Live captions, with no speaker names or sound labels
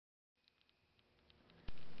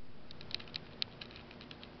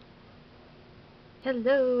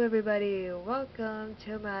Hello everybody, welcome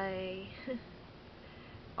to my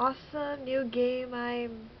awesome new game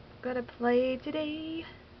I'm gonna play today.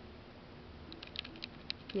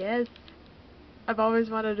 Yes, I've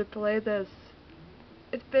always wanted to play this.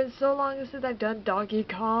 It's been so long since I've done Donkey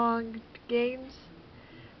Kong games.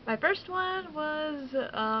 My first one was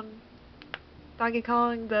Donkey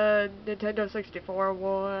Kong the Nintendo 64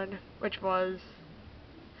 one, which was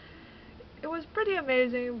it was pretty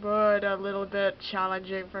amazing but a little bit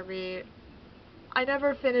challenging for me. I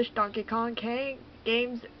never finished Donkey Kong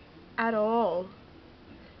games at all.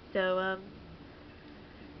 So,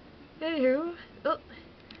 anywho, oh,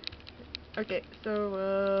 okay,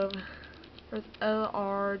 so, press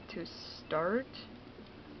LR to start.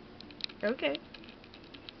 Okay,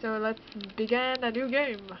 so let's begin a new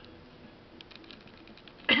game.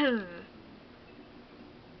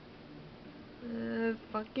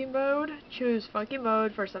 Funky mode. Choose funky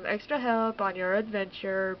mode for some extra help on your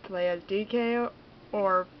adventure. Play as DK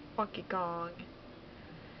or Funky Kong.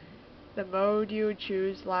 The mode you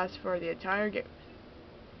choose lasts for the entire game.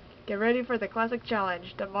 Get ready for the classic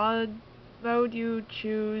challenge. The mode you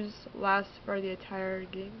choose lasts for the entire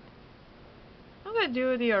game. I'm gonna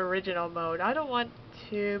do the original mode. I don't want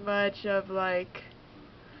too much of like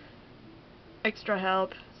extra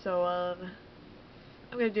help, so I'm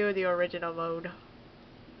gonna do the original mode.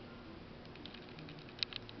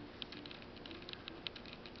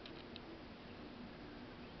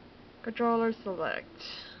 Controller select.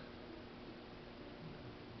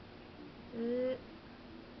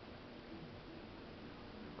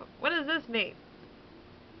 What does this mean?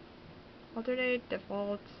 Alternate,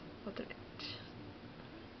 default, alternate.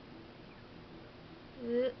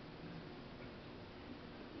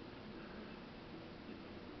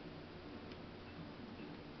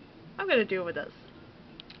 I'm gonna deal with this.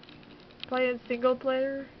 Play in single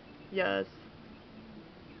player? Yes.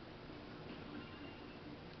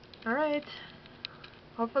 Alright.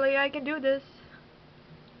 Hopefully I can do this.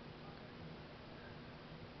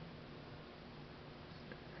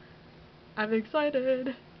 I'm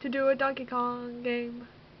excited to do a Donkey Kong game.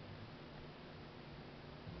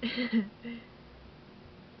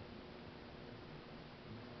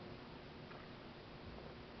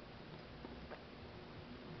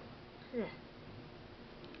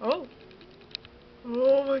 Oh.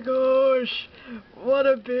 Oh my gosh. What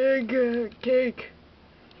a big cake.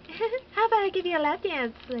 How about I give you a lap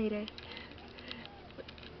dance later?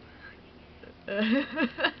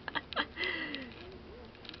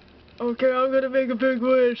 Okay, I'm gonna make a big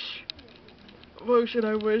wish. What should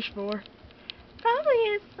I wish for? Probably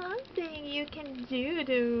is something you can do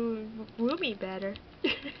to woo me better.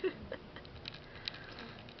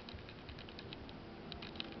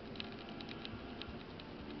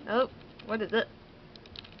 Oh, what is it?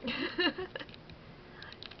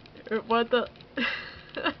 What the?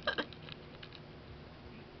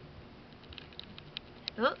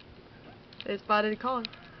 Oh, they spotted Kong.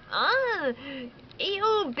 Ah,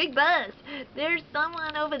 ew, big bus. There's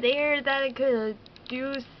someone over there that could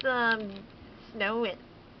do some snowing.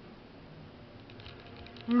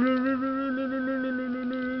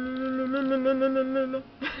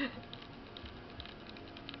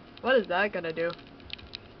 What is that gonna do?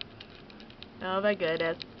 Oh my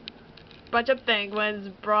goodness. Bunch of penguins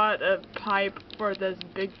brought a pipe for this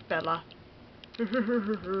big fella.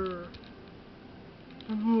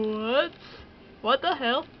 What? What the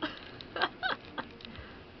hell?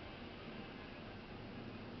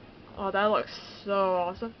 Oh, that looks so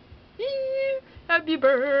awesome. Happy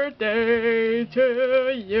birthday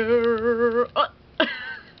to you. Oh.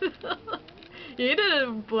 He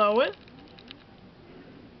didn't blow it.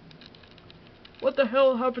 What the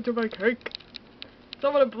hell happened to my cake?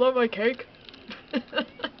 Someone blow my cake? Ah.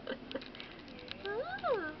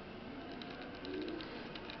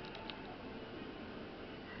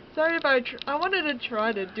 Sorry if I wanted to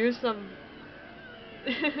try to do some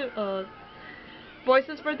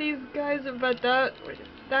voices for these guys, but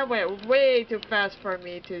that went way too fast for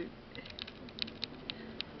me to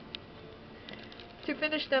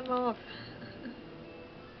finish them off.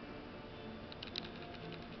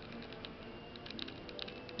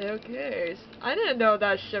 Okay, I didn't know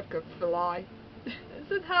that ship could fly. This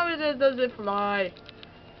is how does it fly?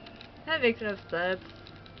 That makes no sense.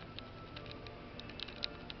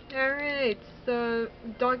 Alright, so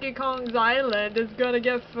Donkey Kong's island is gonna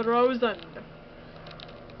get frozen.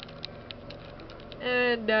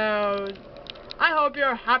 And now, I hope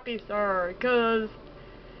you're happy, sir, cause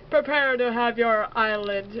prepare to have your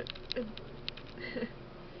island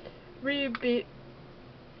be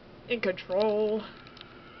in control.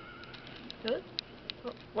 Huh?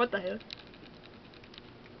 What the hell?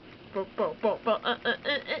 Boom, boom, boom, boom.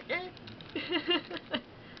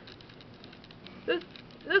 This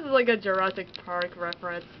this is like a Jurassic Park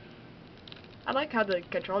reference. I like how the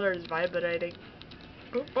controller is vibrating.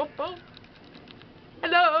 Boom, boom, boom.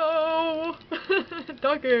 Hello,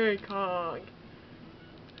 Donkey Kong.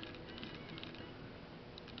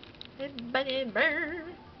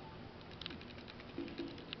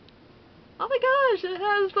 Oh my gosh, it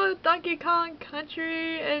has the Donkey Kong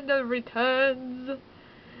Country and the Returns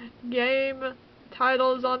game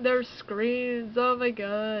titles on their screens. Oh my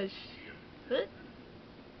gosh.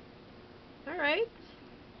 Alright.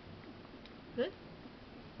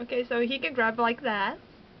 Okay, so he can grab like that.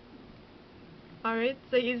 Alright,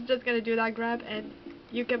 so he's just gonna do that grab and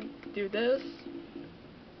you can do this.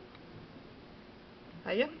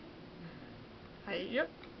 Hiya. Hiya.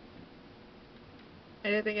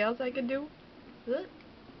 Anything else I can do?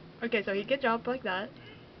 Okay, so he can jump like that.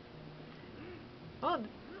 Oh.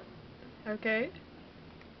 Okay.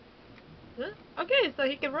 Okay, so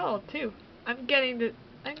he can roll too. I'm getting the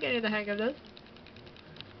hang of this.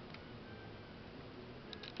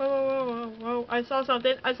 Whoa, whoa, whoa, whoa, whoa. I saw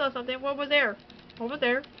something. What was there? What was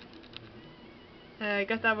there? I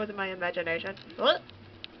guess that was my imagination. What?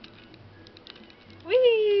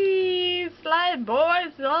 Whee! Slide,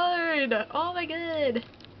 boy, slide! Oh my god!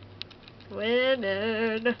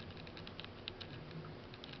 Swimming!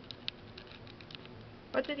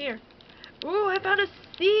 What's in here? Ooh, I found a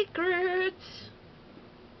secret!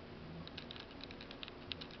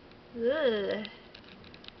 Ugh.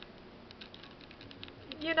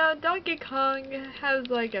 You know, Donkey Kong has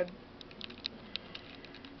like a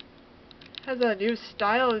new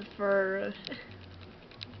style for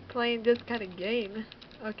playing this kind of game.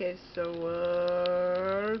 Okay, so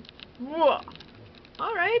whoa.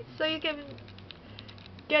 Alright, so you can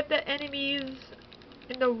get the enemies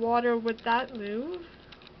in the water with that move.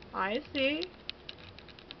 I see.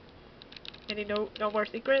 Any no more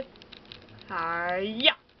secrets?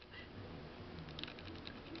 Hiya!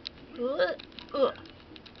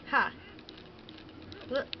 Ha!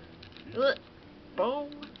 Boom!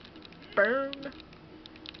 Boom!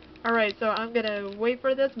 Alright, so I'm gonna wait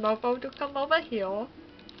for this mofo to come over here.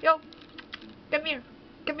 Yo! Come here!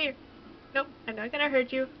 Come here! Nope, I'm not gonna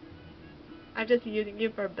hurt you. I'm just using you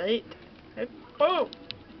for bait. Boom!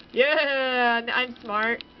 Yeah! I'm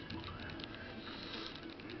smart.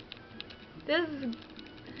 This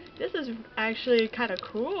is actually kind of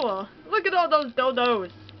cool. Look at all those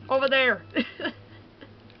dodos over there.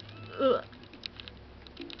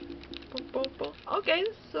 Okay,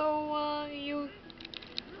 so you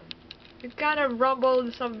kind of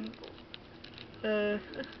rumbled some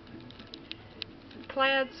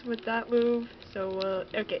plants with that move. So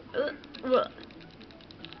okay.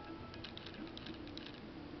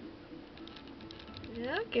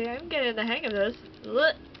 Okay, I'm getting the hang of this.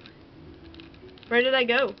 Where did I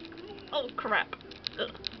go? Oh crap.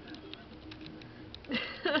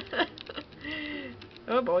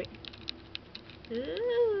 Oh boy.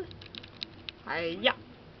 Hiya.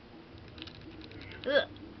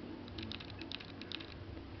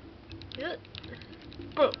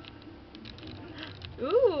 Boom.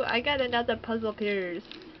 Ooh, I got another puzzle piece.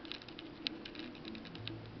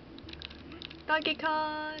 Donkey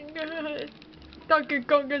Kong! Donkey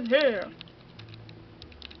Kong is here!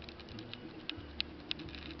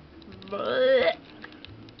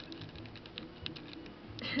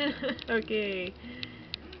 Okay.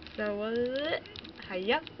 So,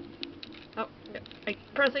 hiya. Oh, no, I'm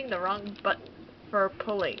pressing the wrong button for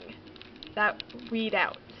pulling that weed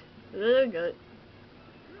out. Good.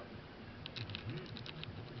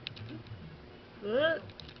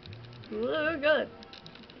 Good.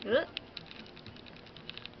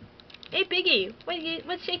 Hey, Piggy,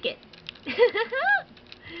 what's shaking? He's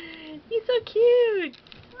so cute.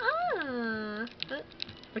 Ah.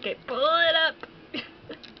 Okay, pull it up.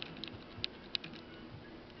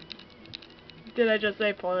 Did I just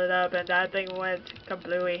say pull it up and that thing went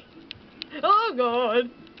kablooey? Oh god!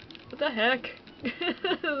 What the heck?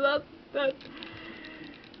 that.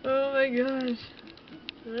 Oh my gosh.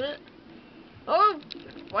 Oh!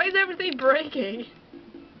 Why is everything breaking?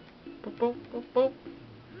 Boop, boop, boop, boop.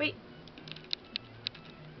 Wait.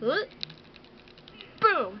 Boom!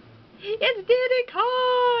 It's Diddy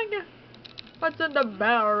Kong! What's in the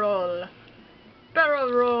barrel?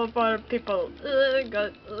 Barrel roll for people.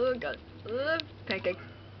 God. God. Pancakes.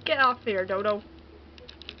 Get off here, Dodo.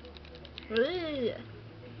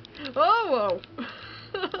 Oh, whoa.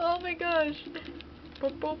 Oh my gosh.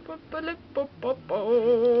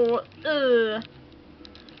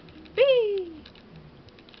 Whee!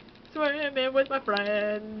 Swimming with my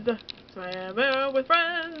friends. Swimming with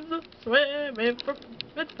friends,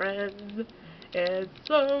 with friends. It's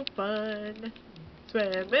so fun.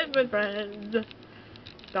 Swimming with friends.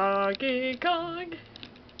 Donkey Kong.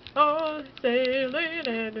 Oh, sailing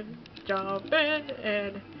and jumping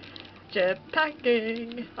and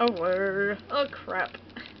jetpacking. Oh, word. Oh, crap.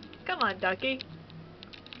 Come on, Ducky.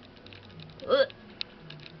 Ugh.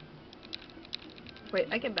 Wait,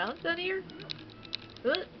 I can bounce down here?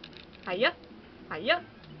 Ugh. Hiya. Hiya.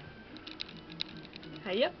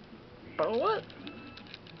 Hiya. Boom.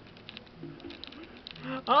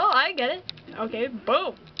 Oh, I get it. Okay,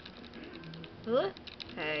 boom. Ugh.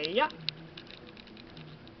 Hiya.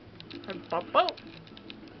 Boom.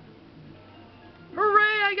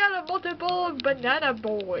 Hooray, I got a multiple banana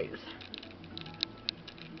boys.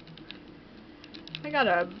 I got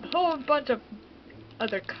a whole bunch of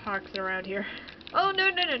other cocks around here. Oh, no.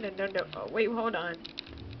 Oh, wait, hold on.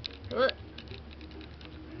 What?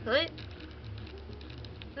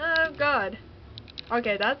 Oh, God.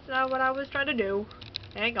 Okay, that's not what I was trying to do.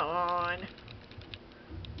 Hang on.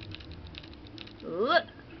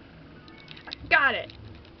 I got it.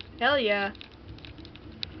 Hell yeah.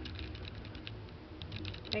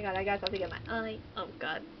 Hang on, I got something in my eye. Oh,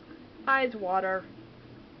 God. Eyes water.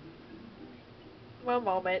 One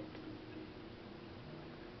moment.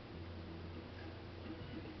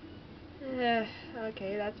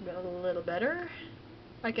 Okay, that's been a little better.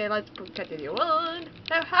 Okay, let's continue on.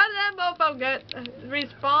 Now, how did that mofo get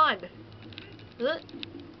respawn?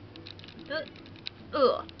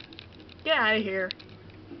 Ugh. Get out of here.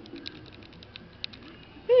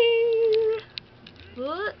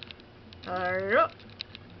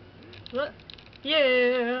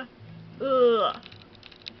 Yeah. Ugh.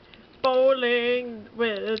 Bowling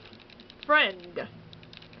with friend.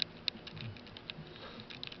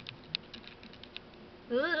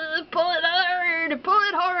 Pull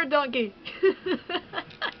it hard, donkey.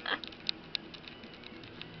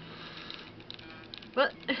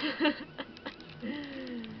 What?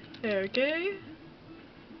 Okay.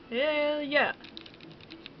 Hell yeah.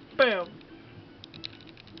 Boom.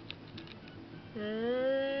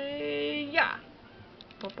 Yeah.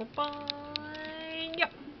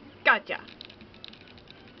 Yep. Gotcha.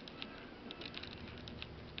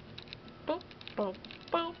 Boom, boom,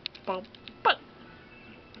 boom, boom, boom.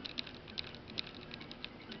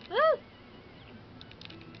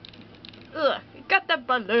 Ugh, got the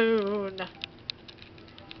balloon.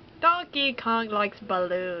 Donkey Kong likes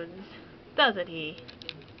balloons, doesn't he?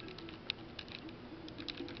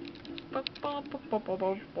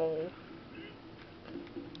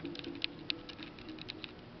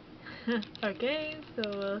 Okay,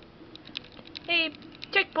 so, hey,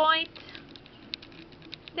 checkpoint.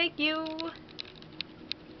 Thank you.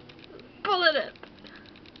 Pull it up.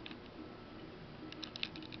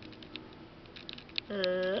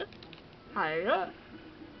 Hiya.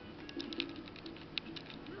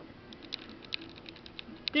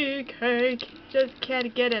 DK just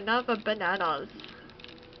can't get enough of bananas.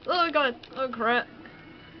 Oh god, oh crap.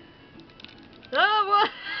 Oh what?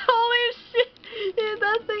 Holy shit! Yeah,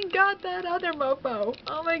 that thing got that other mofo.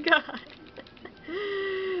 Oh my god.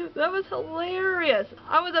 That was hilarious.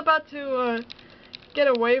 I was about to get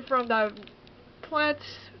away from that plant,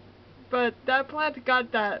 but that plant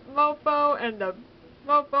got that mofo and the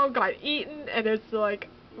mofo got eaten and it's like,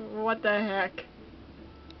 what the heck?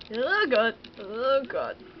 Oh god, oh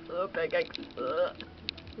god, oh big eggs.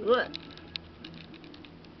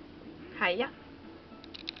 Hiya.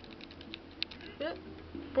 Yeah.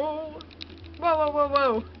 Whoa,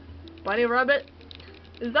 whoa. Bunny rabbit?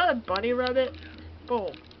 Is that a bunny rabbit?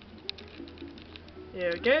 Boom.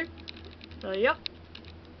 Okay. Yeah.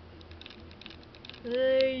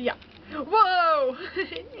 Yeah. Whoa!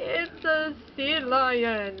 It's a sea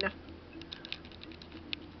lion.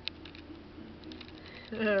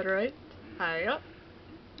 Alright. Hiya.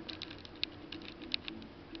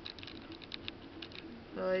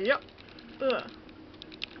 Yep.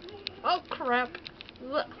 Oh crap.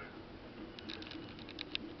 Ugh.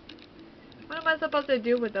 What am I supposed to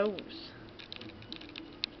do with those?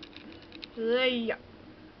 Yeah.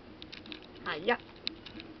 Hiya.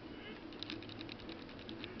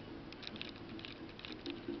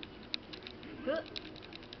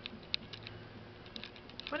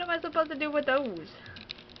 What am I supposed to do with those?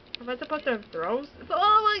 Am I supposed to throw?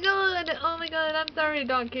 Oh my god, I'm sorry,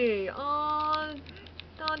 donkey. Oh,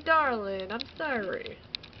 darling, I'm sorry.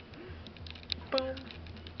 Boom.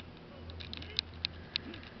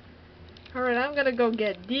 Alright, I'm gonna go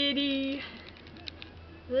get Diddy.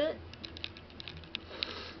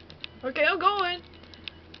 Okay, I'm going.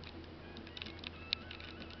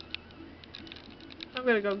 I'm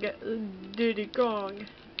gonna go get Diddy Kong.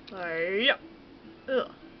 Yeah. Ugh.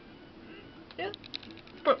 Yeah.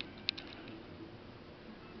 Boom.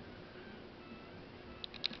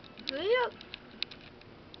 Yep.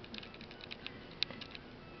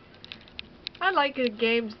 I like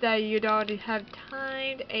games that you don't have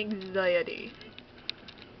timed anxiety.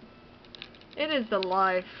 It is the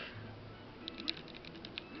life.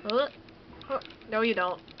 No, you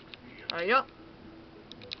don't. Hiya.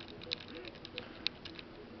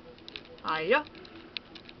 Hiya.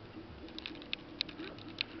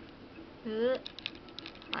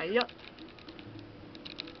 Hiya.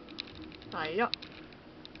 Hiya.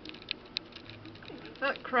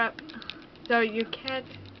 Oh, crap. So you can't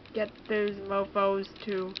get those mofos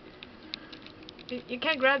to... You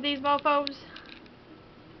can't grab these mofos?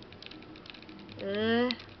 I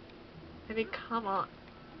mean, come on.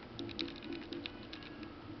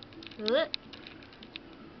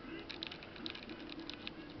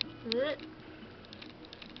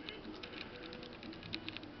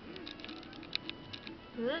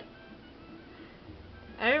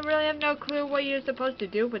 I really have no clue what you're supposed to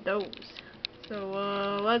do with those.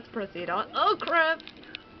 So, let's proceed on. Oh, crap!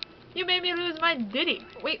 You made me lose my Diddy!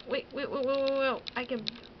 Wait. I can...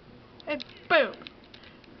 And boom!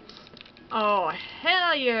 Oh,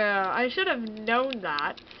 hell yeah! I should have known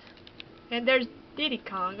that. And there's Diddy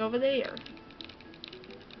Kong over there.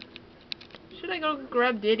 Should I go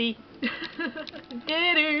grab Diddy?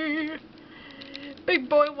 Diddy! Big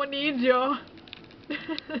boy, one needs ya.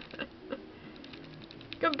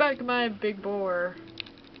 Come back, my big boy.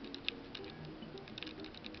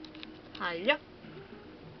 Hiya.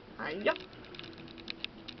 Hiya.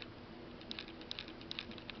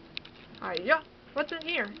 Hiya. What's in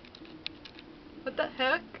here? What the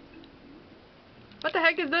heck? What the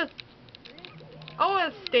heck is this? Oh,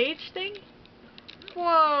 a stage thing?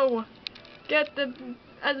 Whoa! Get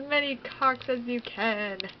as many cocks as you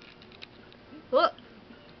can. Look.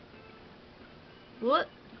 Look.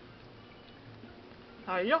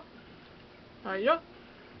 Hiya. Hiya.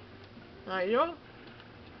 Hiya.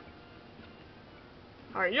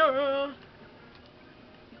 Hiya.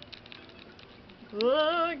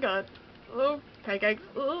 Oh god. Oh, pancakes.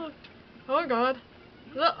 Oh god.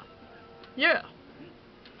 Yeah.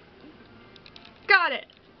 Got it.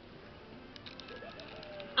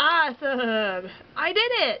 Awesome. I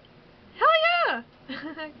did it. Hell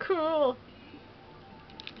yeah. Cool.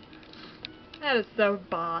 That is so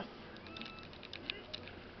boss.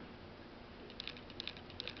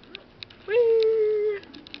 Whee!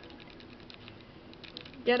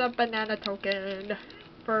 Get a banana token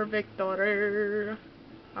for victory.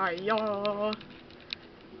 Hiya.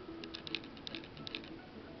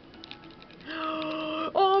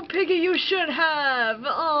 Oh, Piggy, you should have.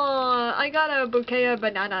 Oh, I got a bouquet of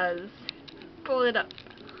bananas. Pull it up.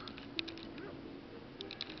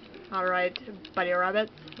 Alright, buddy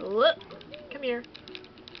rabbits. Look, come here.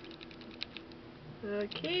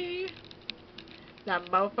 Okay. That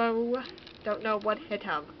mofo. Don't know what hit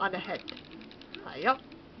him on the head. Hiya.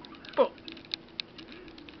 Boom.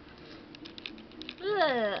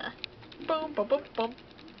 Boom, boom, boom, boom.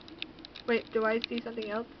 Wait, do I see something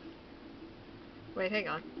else? Wait, hang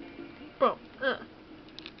on. Boom.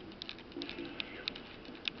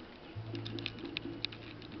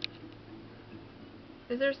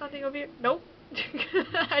 Is there something over here? Nope.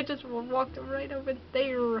 I just walked right over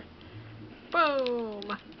there. Boom.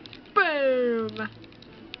 Boom.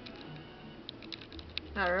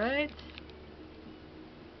 Alright.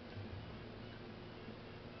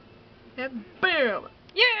 And boom.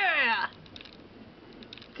 Yeah!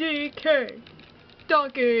 DK.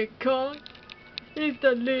 Donkey Kong. He's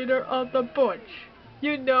the leader of the bunch.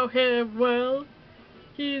 You know him well.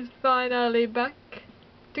 He's finally back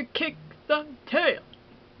to kick some tail.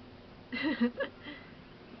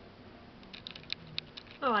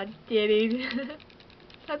 Oh, I did it.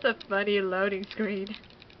 That's a funny loading screen.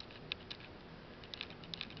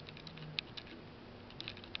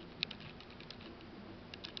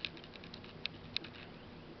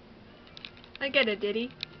 I get it,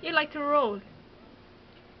 Diddy. You like to roll.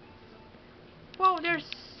 Whoa,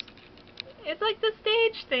 it's like the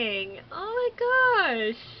stage thing. Oh my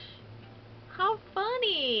gosh. How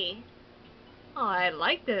funny. Oh, I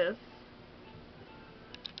like this.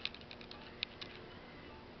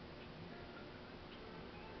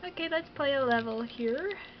 Okay, let's play a level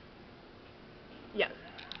here. Yes.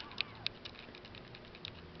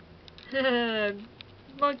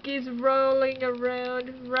 Monkeys rolling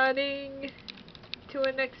around, running to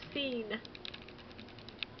a next scene.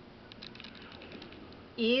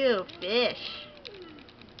 Ew, fish.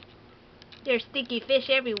 There's stinky fish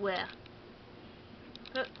everywhere.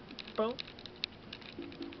 boom.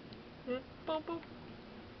 Boom, boom.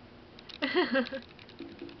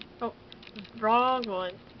 Oh, wrong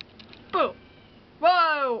one. Boom.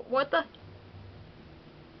 Whoa, what the?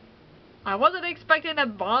 I wasn't expecting a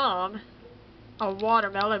bomb. A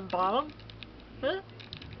watermelon bomb. Huh?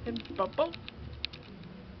 And boom, boom.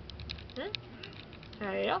 Huh?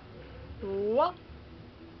 There you go. What?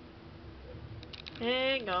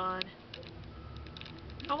 Hang on.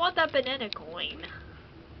 I want that banana coin.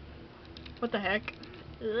 What the heck?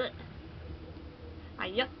 Ugh.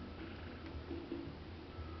 Hiya.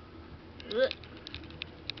 Ugh.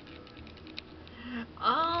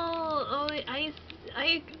 Oh, I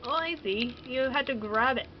see. You had to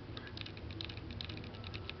grab it.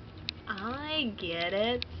 I get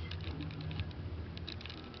it.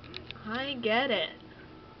 I get it.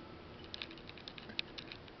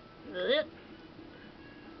 Ugh.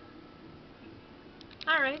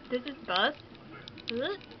 Alright, this is Buzz.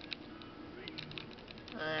 Ugh.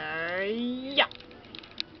 Yeah.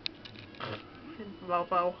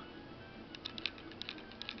 Bobo.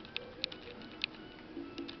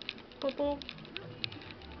 Bobo.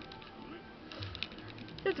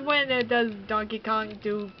 This is when does Donkey Kong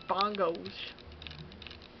do bongos.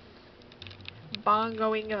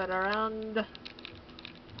 Bongoing it around.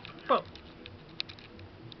 Boom.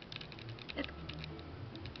 It's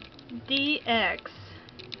DX.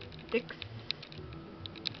 Dixie?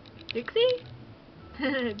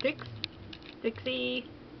 Dixie.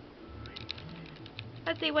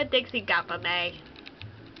 Let's see what Dixie got for me.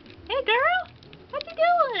 Hey girl, what you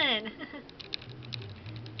doing?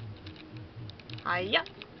 Hiya.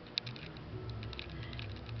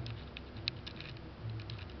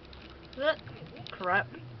 Crap.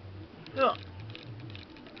 Ugh.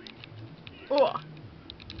 Ugh.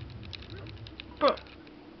 Boom.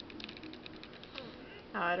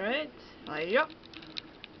 Alright. Hiya.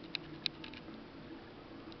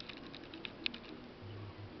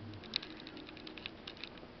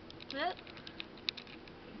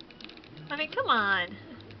 I mean, come on.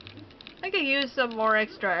 I could use some more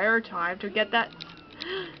extra airtime to get that.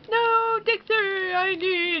 No, Dixie, I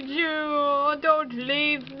need you. Don't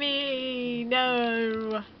leave me.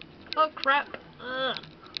 No. Oh, crap. Ugh.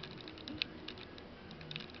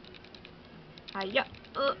 Hiya.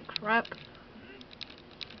 Oh, crap.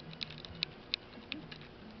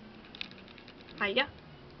 Hiya.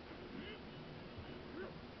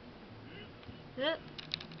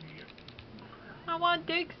 I want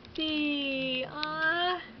Dixie.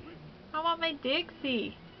 I want my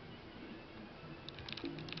Dixie.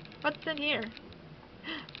 What's in here?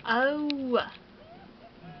 Oh.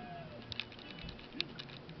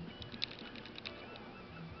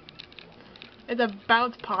 It's a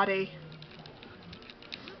bounce potty.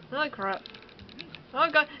 Oh crap. Oh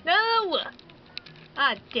god. No!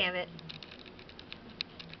 Ah, damn it.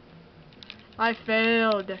 I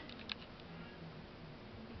failed.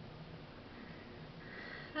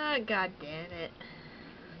 Oh god damn it.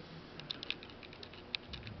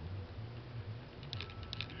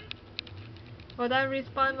 Will that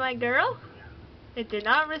respawn my girl? It did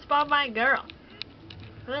not respawn my girl.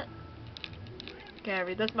 Okay,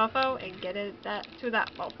 read this mofo and get it to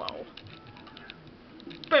that mofo.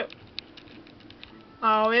 Boom.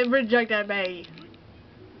 Oh, it rejected me.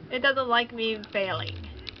 It doesn't like me failing.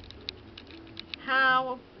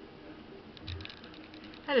 How?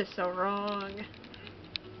 That is so wrong.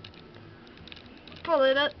 Pull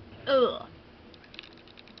it up. Ugh.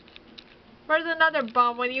 Where's another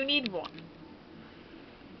bomb when you need one?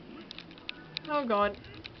 Oh god.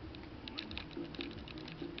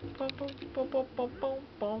 Boom, boom, boom, boom, boom, boom,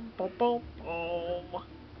 boom, boom, boom, boom.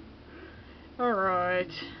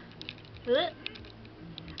 Alright.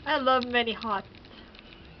 I love many hots.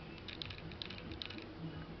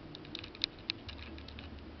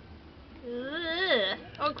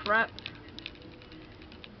 Oh crap.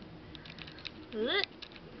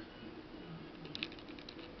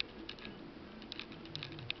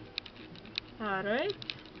 Alright.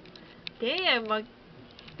 Damn,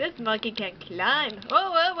 this monkey can climb.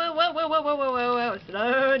 Whoa, whoa, whoa, whoa, whoa, whoa, whoa, whoa, whoa, whoa.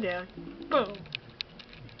 Slow down. Boom.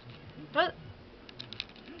 What?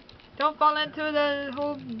 Don't fall into the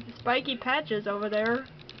whole spiky patches over there.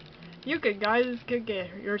 You guys could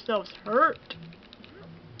get yourselves hurt.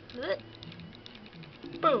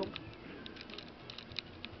 Boom.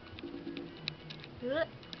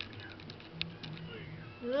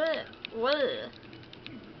 Whoa.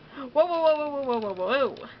 Whoa, whoa, whoa, whoa, whoa, whoa,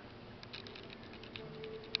 whoa.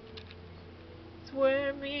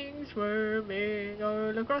 Swimming, swimming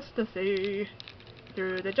all across the sea,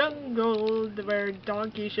 through the jungle where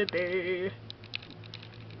donkey should be.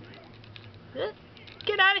 Get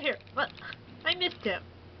Get out of here! What? I missed him.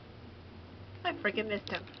 I freaking missed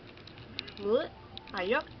him. What?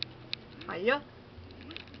 Hiya. Hiya.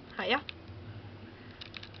 Hiya.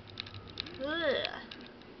 Ugh.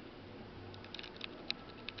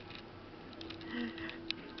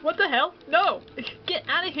 What the hell? No! Get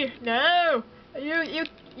out of here! No!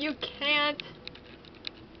 You can't.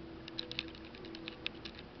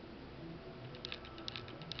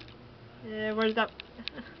 Where's that?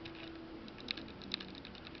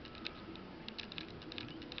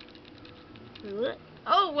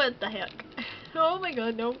 Oh, what the heck? Oh my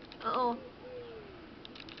god, no. Oh.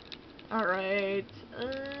 Alright.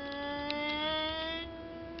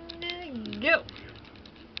 Go!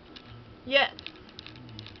 Yes.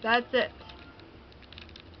 That's it.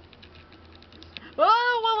 Whoa,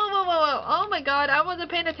 whoa, whoa, whoa, whoa, whoa. Oh my god, I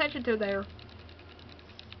wasn't paying attention to there.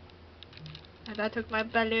 And I took my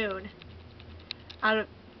balloon out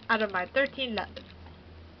of my 13 lives.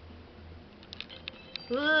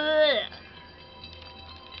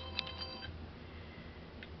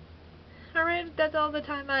 Alright, that's all the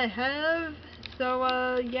time I have.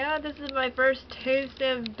 So, yeah, this is my first taste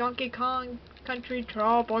of Donkey Kong Country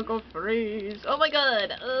Tropical Freeze. Oh my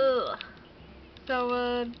god! Ugh.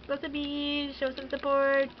 So, let the bees show some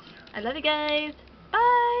support. I love you guys.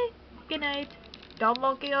 Bye! Good night. Don't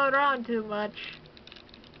monkey around too much.